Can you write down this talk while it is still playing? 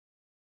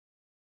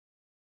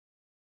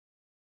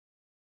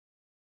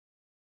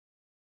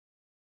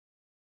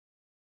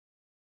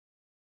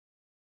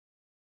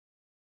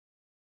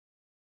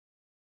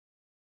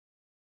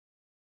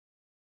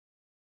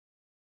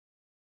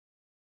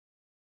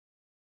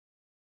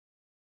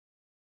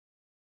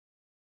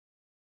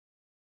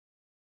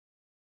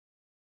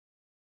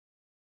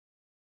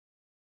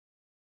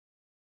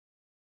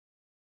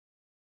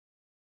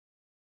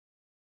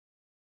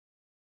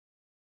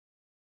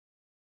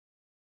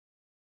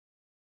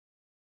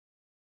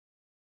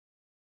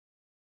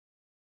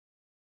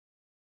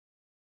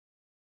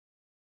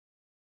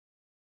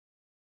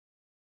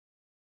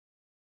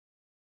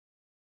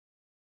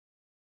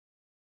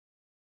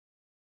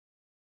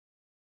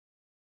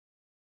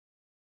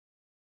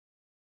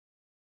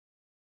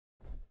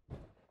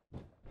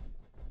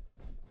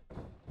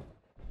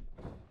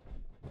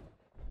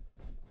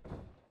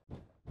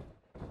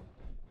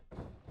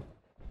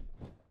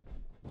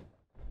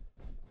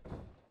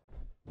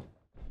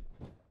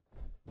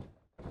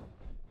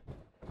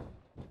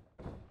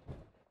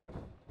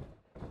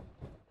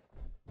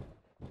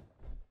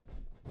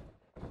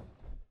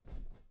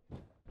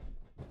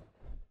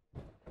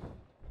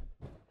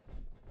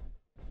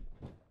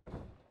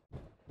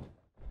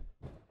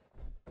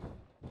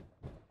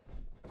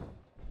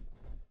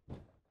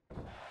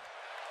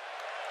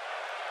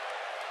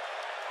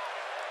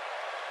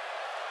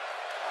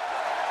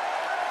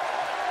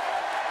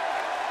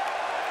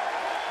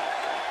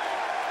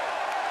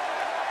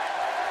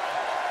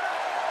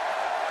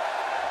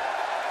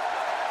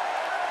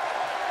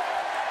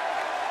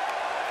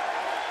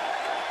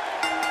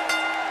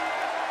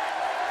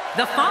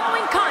The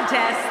following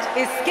contest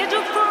is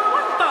scheduled for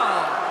one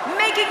fall,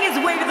 making his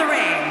way to the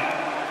ring.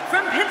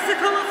 From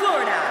Pensacola,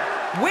 Florida,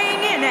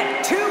 weighing in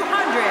at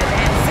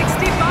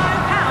 265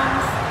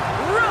 pounds,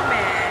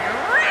 Roman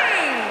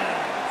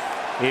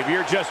Reigns. If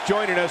you're just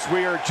joining us,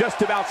 we are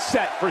just about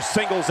set for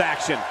singles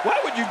action.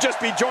 Why would you just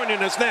be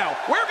joining us now?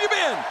 Where have you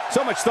been?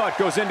 So much thought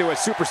goes into a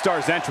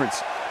superstar's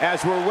entrance,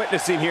 as we're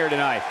witnessing here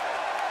tonight.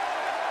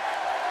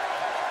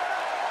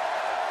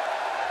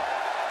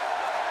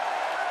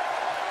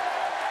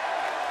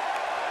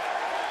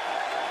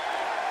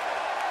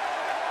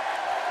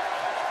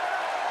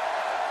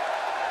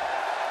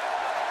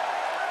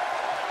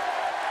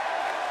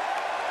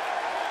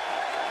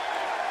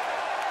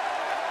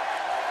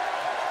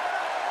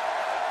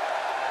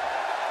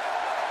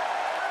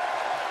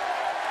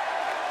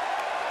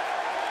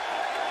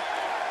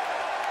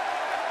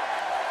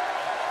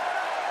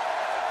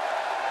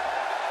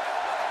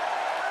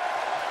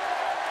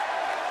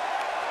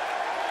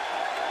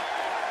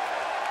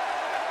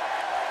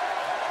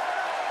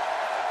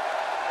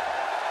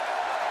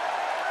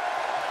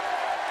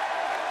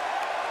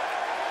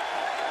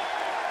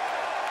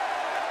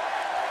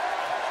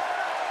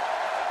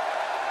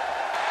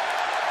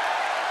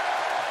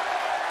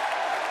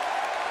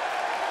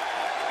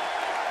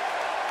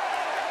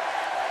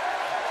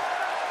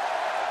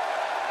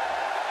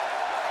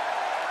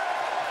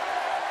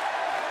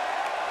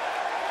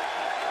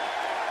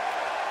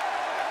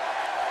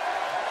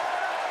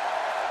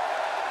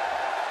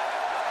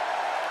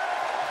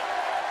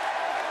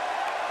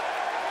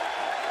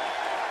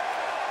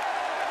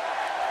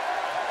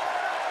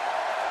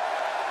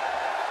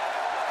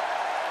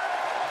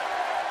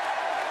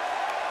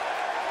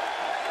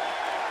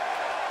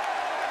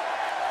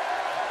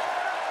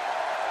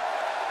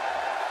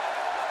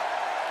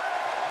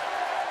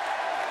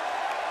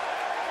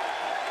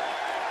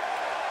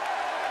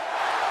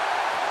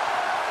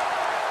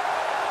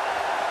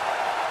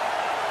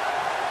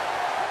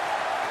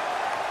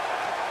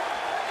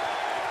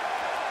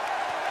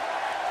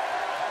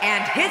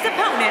 And his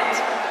opponent,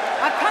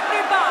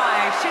 accompanied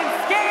by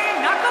Shinsuke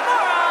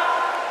Nakamura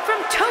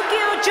from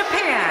Tokyo,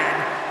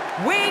 Japan,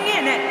 weighing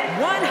in at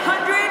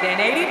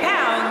 180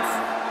 pounds,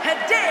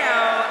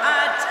 Hideo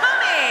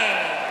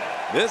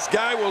Itami. This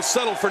guy will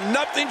settle for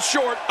nothing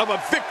short of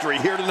a victory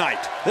here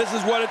tonight. This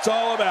is what it's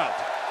all about.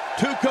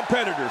 Two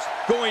competitors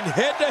going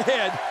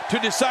head-to-head to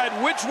decide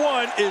which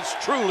one is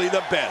truly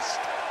the best.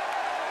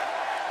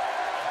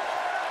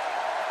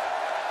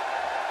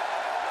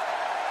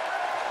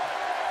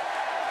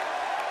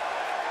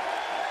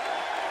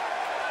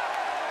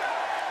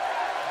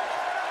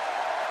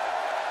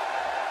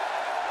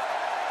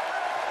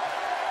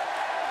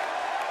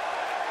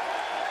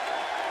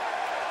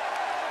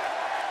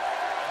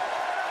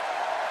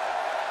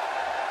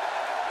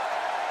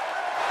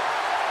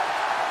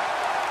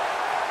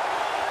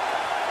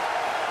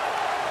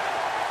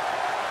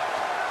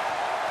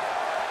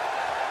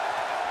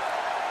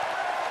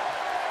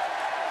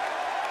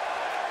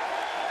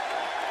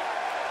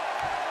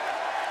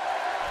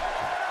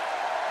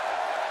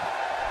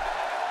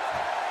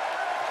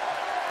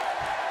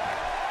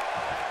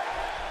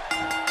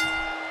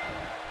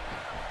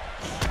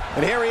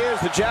 And here he is,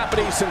 the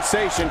Japanese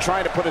sensation,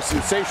 trying to put a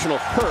sensational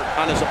hurt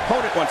on his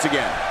opponent once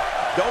again.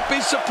 Don't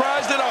be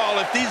surprised at all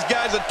if these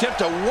guys attempt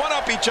to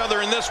one-up each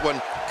other in this one.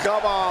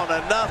 Come on,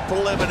 enough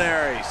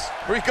preliminaries.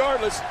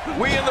 Regardless,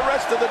 we and the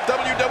rest of the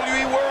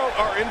WWE world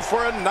are in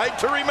for a night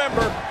to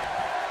remember.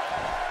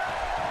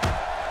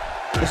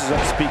 This is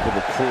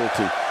unspeakable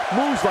cruelty.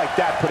 Moves like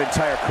that put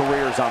entire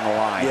careers on the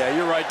line. Yeah,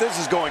 you're right. This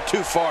is going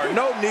too far.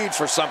 No need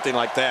for something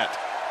like that.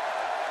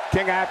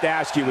 King, I have to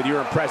ask you, with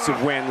your impressive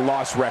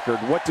win-loss record,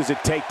 what does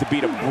it take to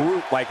beat a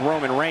brute like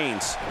Roman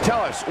Reigns?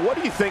 Tell us, what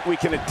do you think we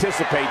can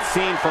anticipate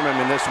seeing from him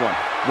in this one?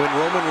 When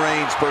Roman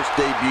Reigns first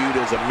debuted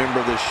as a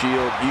member of the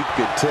Shield, you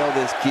could tell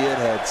this kid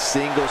had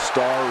single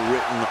star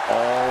written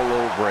all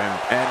over him.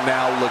 And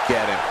now look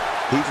at him.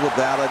 He's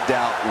without a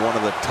doubt one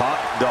of the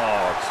top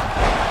dogs.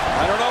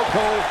 I don't know,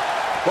 Cole.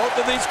 Both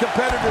of these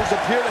competitors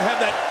appear to have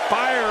that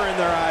fire in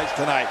their eyes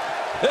tonight.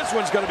 This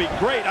one's going to be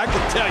great, I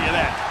can tell you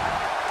that.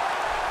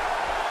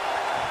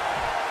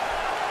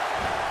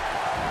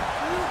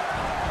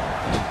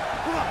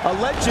 A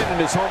legend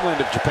in his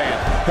homeland of Japan,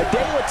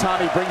 Hideo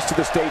Itami brings to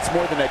the States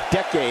more than a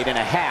decade and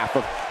a half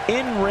of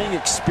in-ring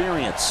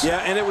experience.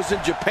 Yeah, and it was in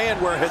Japan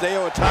where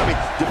Hideo Itami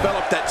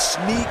developed that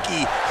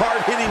sneaky,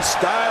 hard-hitting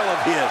style of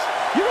his.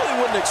 You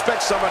really wouldn't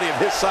expect somebody of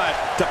his size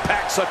to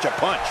pack such a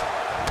punch.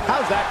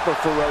 How's that for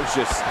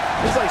ferocious?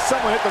 It's like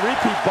someone hit the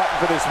repeat button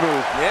for this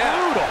move. Yeah.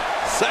 Brutal.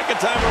 Second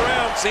time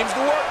around, seems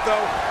to work,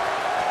 though.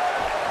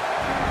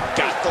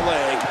 Got the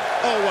leg.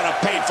 Oh, what a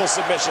painful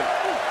submission.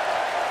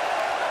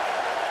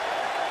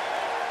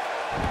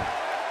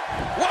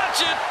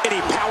 Watch it! And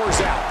he powers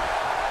out.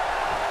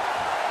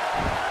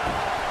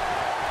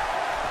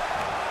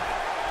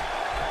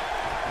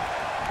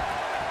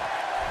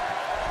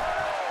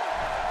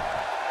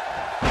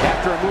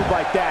 After a a move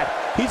like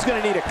that, he's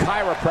going to need a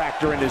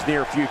chiropractor in his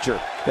near future.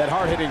 That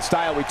hard-hitting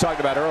style we talked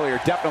about earlier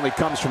definitely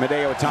comes from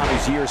Hideo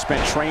Itami's years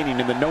spent training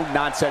in the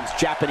no-nonsense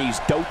Japanese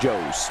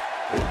dojos.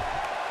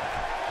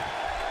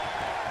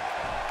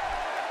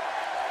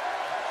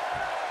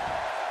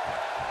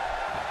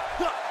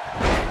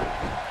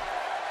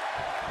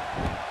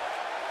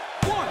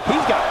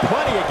 He's got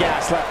plenty of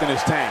gas left in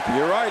his tank.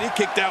 You're right, he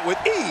kicked out with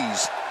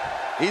ease.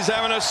 He's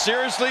having a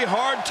seriously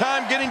hard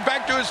time getting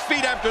back to his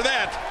feet after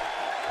that.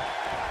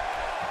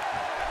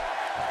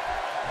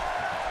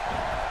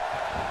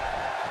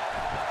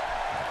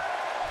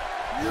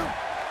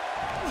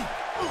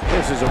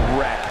 This is a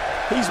wreck.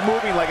 He's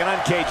moving like an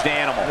uncaged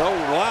animal. No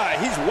lie,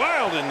 he's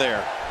wild in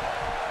there.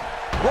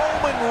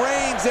 Roman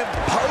Reigns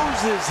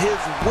imposes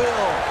his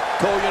will.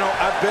 Cole, you know,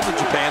 I've been to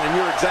Japan, and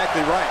you're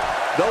exactly right.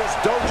 Those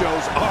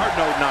dojos are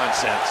no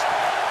nonsense.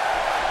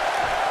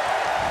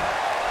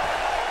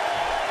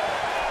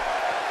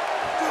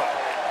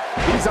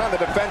 He's on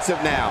the defensive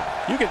now.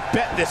 You can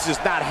bet this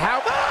is not how...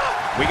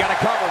 We got to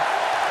cover.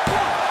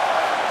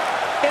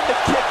 And the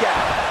kick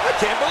out. I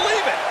can't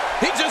believe it.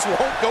 He just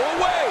won't go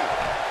away.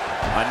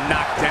 A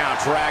knockdown,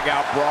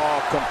 drag-out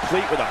brawl,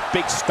 complete with a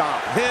big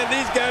stomp. And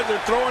these guys are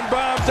throwing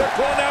bombs. They're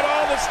pulling out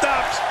all the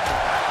stops.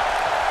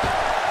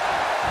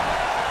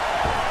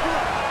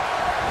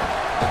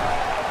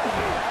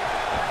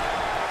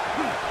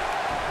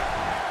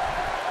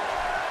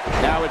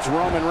 Now it's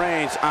Roman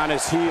Reigns on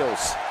his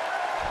heels.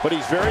 But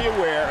he's very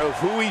aware of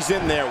who he's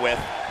in there with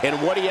and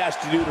what he has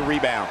to do to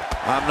rebound.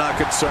 I'm not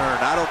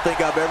concerned. I don't think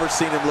I've ever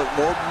seen him look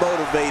more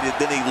motivated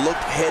than he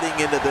looked heading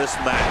into this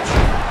match.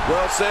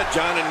 Well said,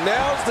 John, and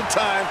now's the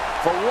time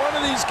for one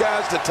of these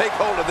guys to take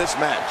hold of this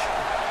match.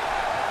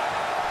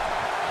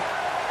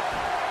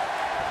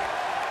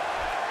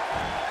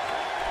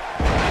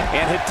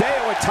 And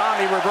Hideo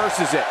Itami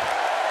reverses it.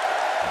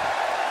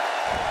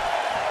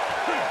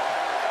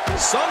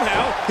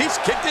 Somehow,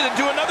 he's kicked it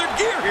into another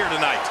gear here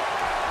tonight.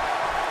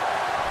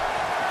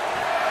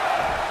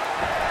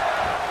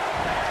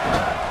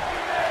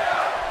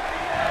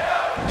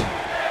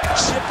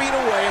 Chipping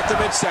away at the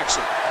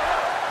midsection.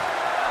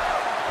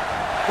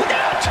 Look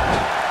out!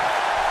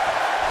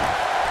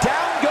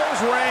 Down goes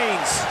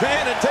Reigns.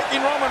 Man, and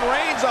taking Roman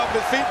Reigns off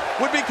his feet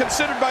would be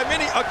considered by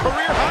many a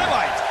career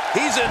highlight.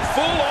 He's in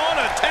full-on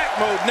attack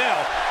mode now.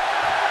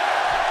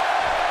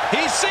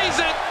 He sees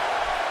it.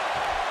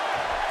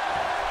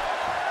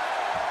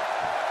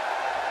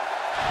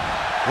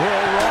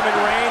 Well, Roman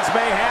Reigns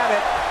may have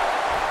it.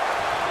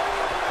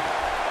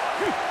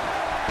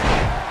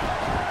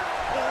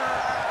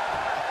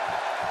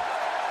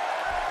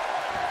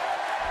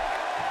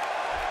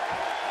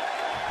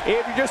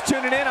 If you're just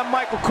tuning in, I'm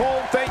Michael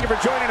Cole. Thank you for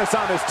joining us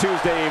on this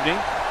Tuesday evening.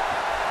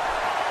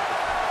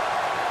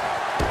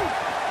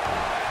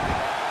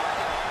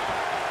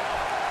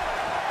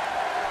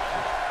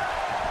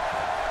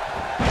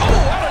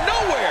 Oh, out of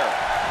nowhere!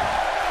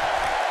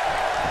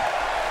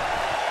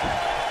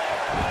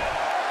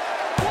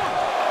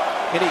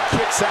 And he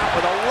kicks out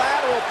with a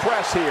lateral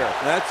press here.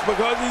 That's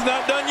because he's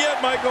not done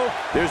yet, Michael.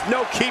 There's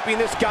no keeping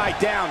this guy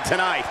down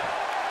tonight.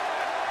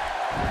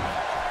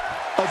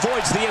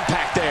 Avoids the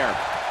impact there.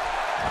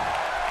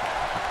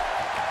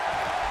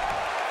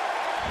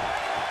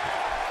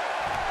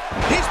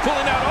 He's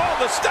pulling out all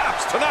the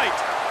stops tonight.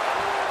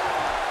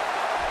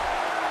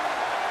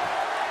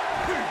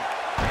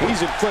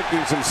 He's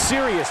inflicting some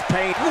serious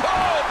pain.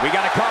 Whoa! We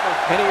got to cover.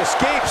 And he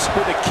escapes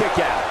with a kick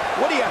out.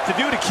 What do you have to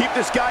do to keep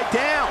this guy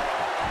down?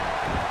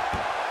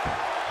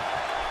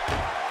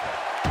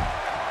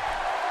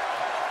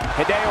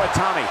 Hideo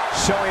Itami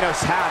showing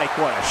us how to...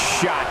 What a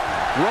shot.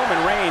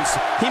 Roman Reigns,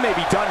 he may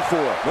be done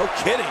for. No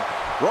kidding.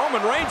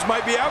 Roman Reigns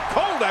might be out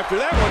cold after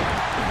that one.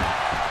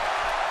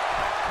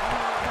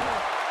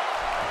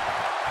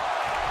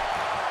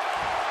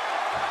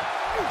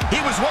 He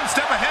was one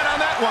step ahead on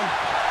that one.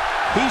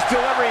 He's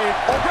delivering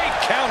a Great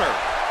counter.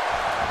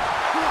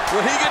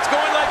 When he gets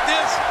going like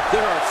this,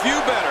 there are few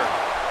better.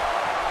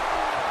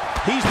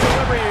 He's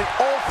delivering an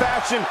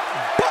old-fashioned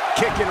butt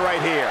kicking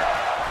right here.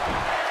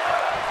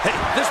 Hey,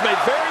 this may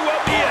very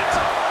well be it.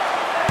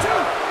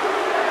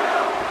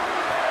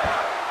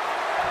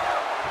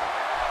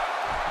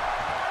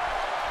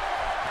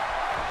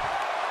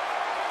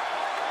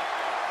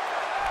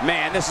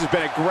 Man, this has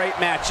been a great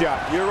matchup.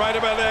 You're right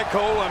about that,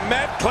 Cole. A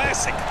Matt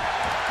classic.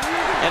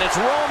 And it's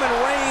Roman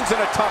Reigns in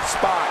a tough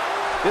spot.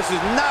 This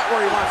is not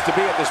where he wants to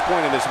be at this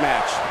point in this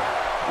match.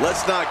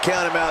 Let's not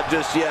count him out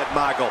just yet,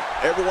 Michael.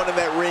 Everyone in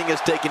that ring is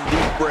taking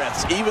deep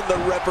breaths, even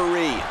the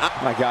referee.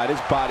 My God,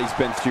 his body's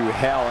been through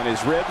hell, and his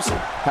ribs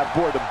have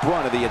bore the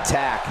brunt of the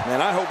attack.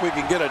 Man, I hope we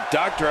can get a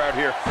doctor out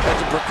here as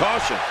a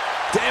precaution.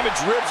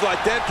 Damaged ribs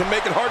like that can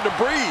make it hard to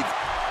breathe.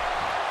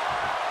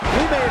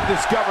 He may have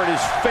discovered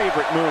his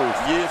favorite move.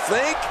 You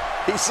think?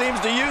 He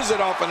seems to use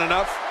it often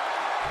enough.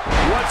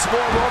 Once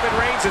more, Roman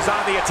Reigns is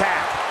on the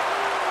attack.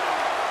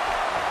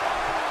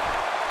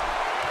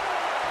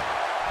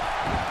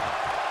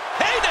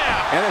 Hey now!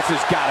 And this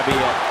has got to be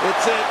it.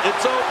 It's it.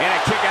 It's over. And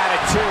a kick out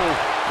at two.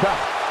 Well,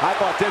 I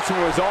thought this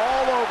one was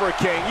all over,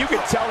 King. You can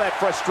tell that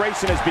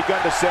frustration has begun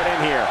to set in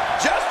here.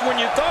 Just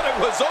when you thought it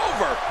was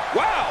over.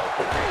 Wow.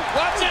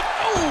 Watch it.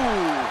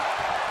 Ooh.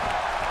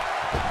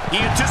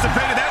 He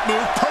anticipated that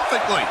move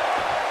perfectly.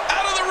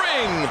 Out of the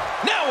ring.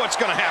 Now what's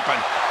going to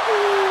happen?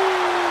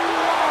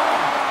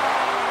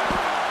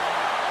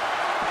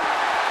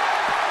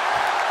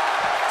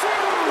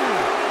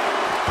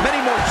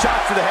 Many more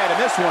shots to the head, and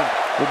this one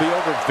will be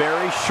over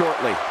very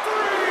shortly.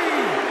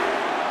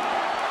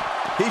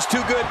 He's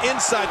too good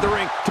inside the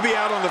ring to be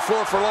out on the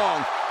floor for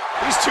long.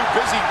 He's too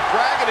busy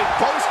bragging and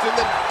boasting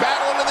than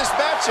battling in this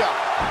matchup.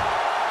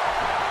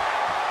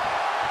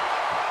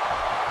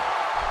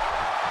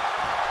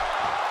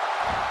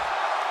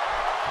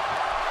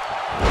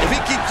 If he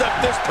keeps up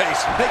this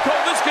pace, hey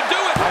Cole, this could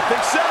do it. I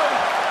think so.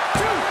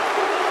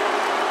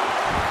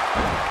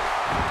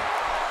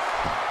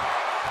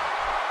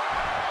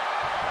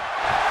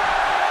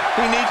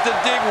 He needs to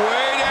dig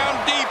way down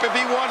deep if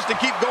he wants to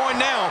keep going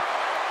now.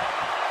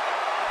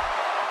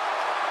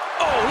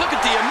 Oh, look at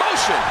the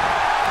emotion.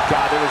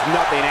 God, there was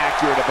nothing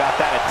accurate about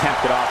that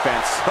attempt at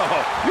offense. Oh,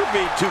 you're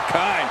being too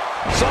kind.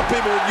 Some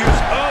people would use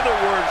other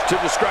words to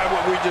describe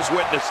what we just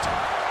witnessed.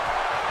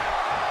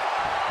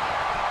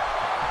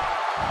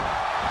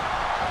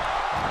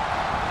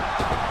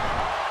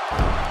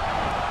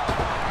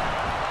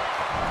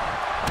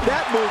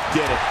 That move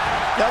did it.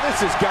 Now this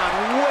has gone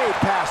way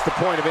past the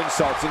point of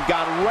insults and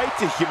gone right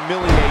to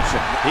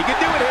humiliation. He can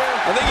do it here.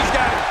 I think he's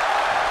got it.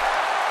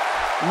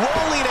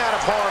 Rolling out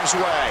of harm's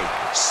way.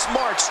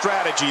 Smart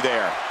strategy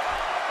there.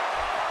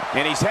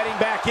 And he's heading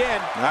back in.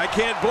 I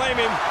can't blame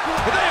him.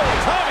 Hideo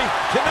Itami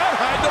cannot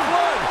hide the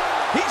blood.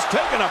 He's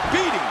taken a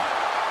beating.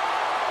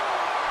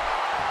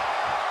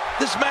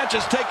 This match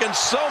has taken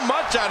so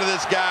much out of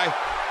this guy.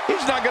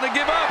 He's not going to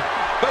give up.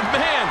 But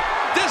man,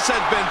 this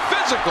has been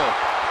physical.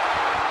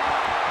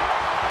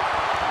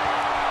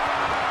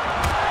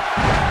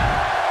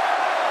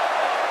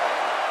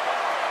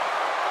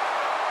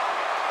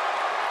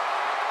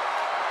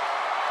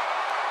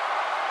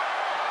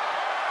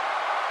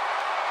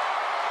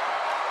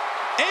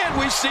 And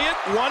we see it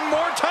one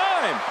more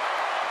time.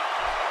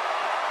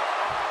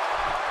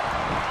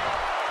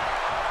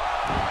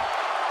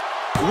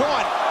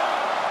 One,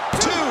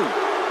 two,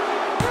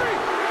 three.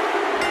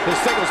 The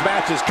singles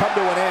match has come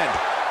to an end.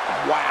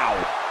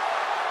 Wow.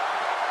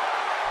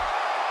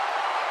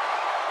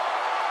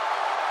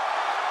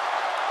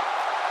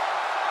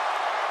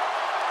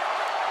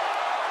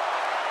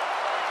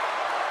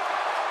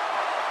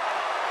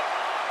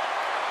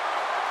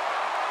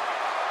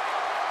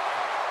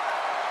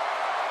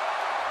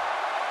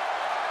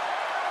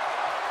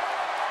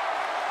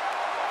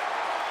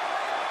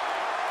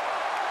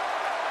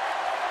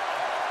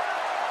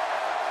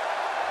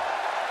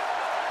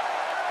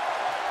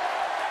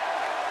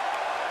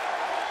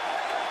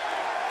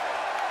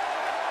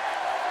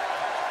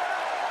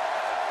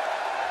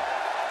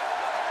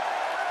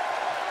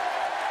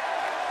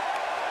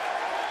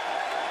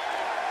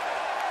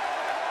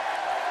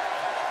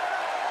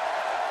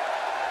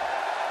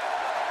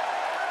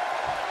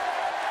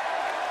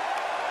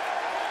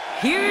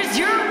 Here's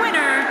your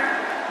winner,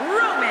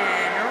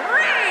 Roman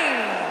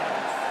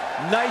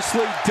Reigns.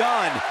 Nicely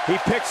done. He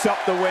picks up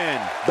the win.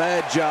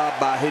 Bad job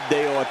by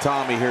Hideo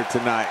Itami here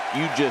tonight.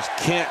 You just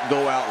can't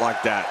go out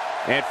like that.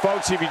 And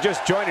folks, if you're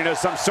just joining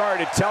us, I'm sorry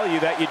to tell you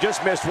that you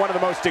just missed one of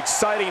the most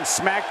exciting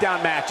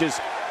SmackDown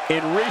matches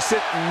in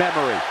recent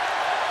memory.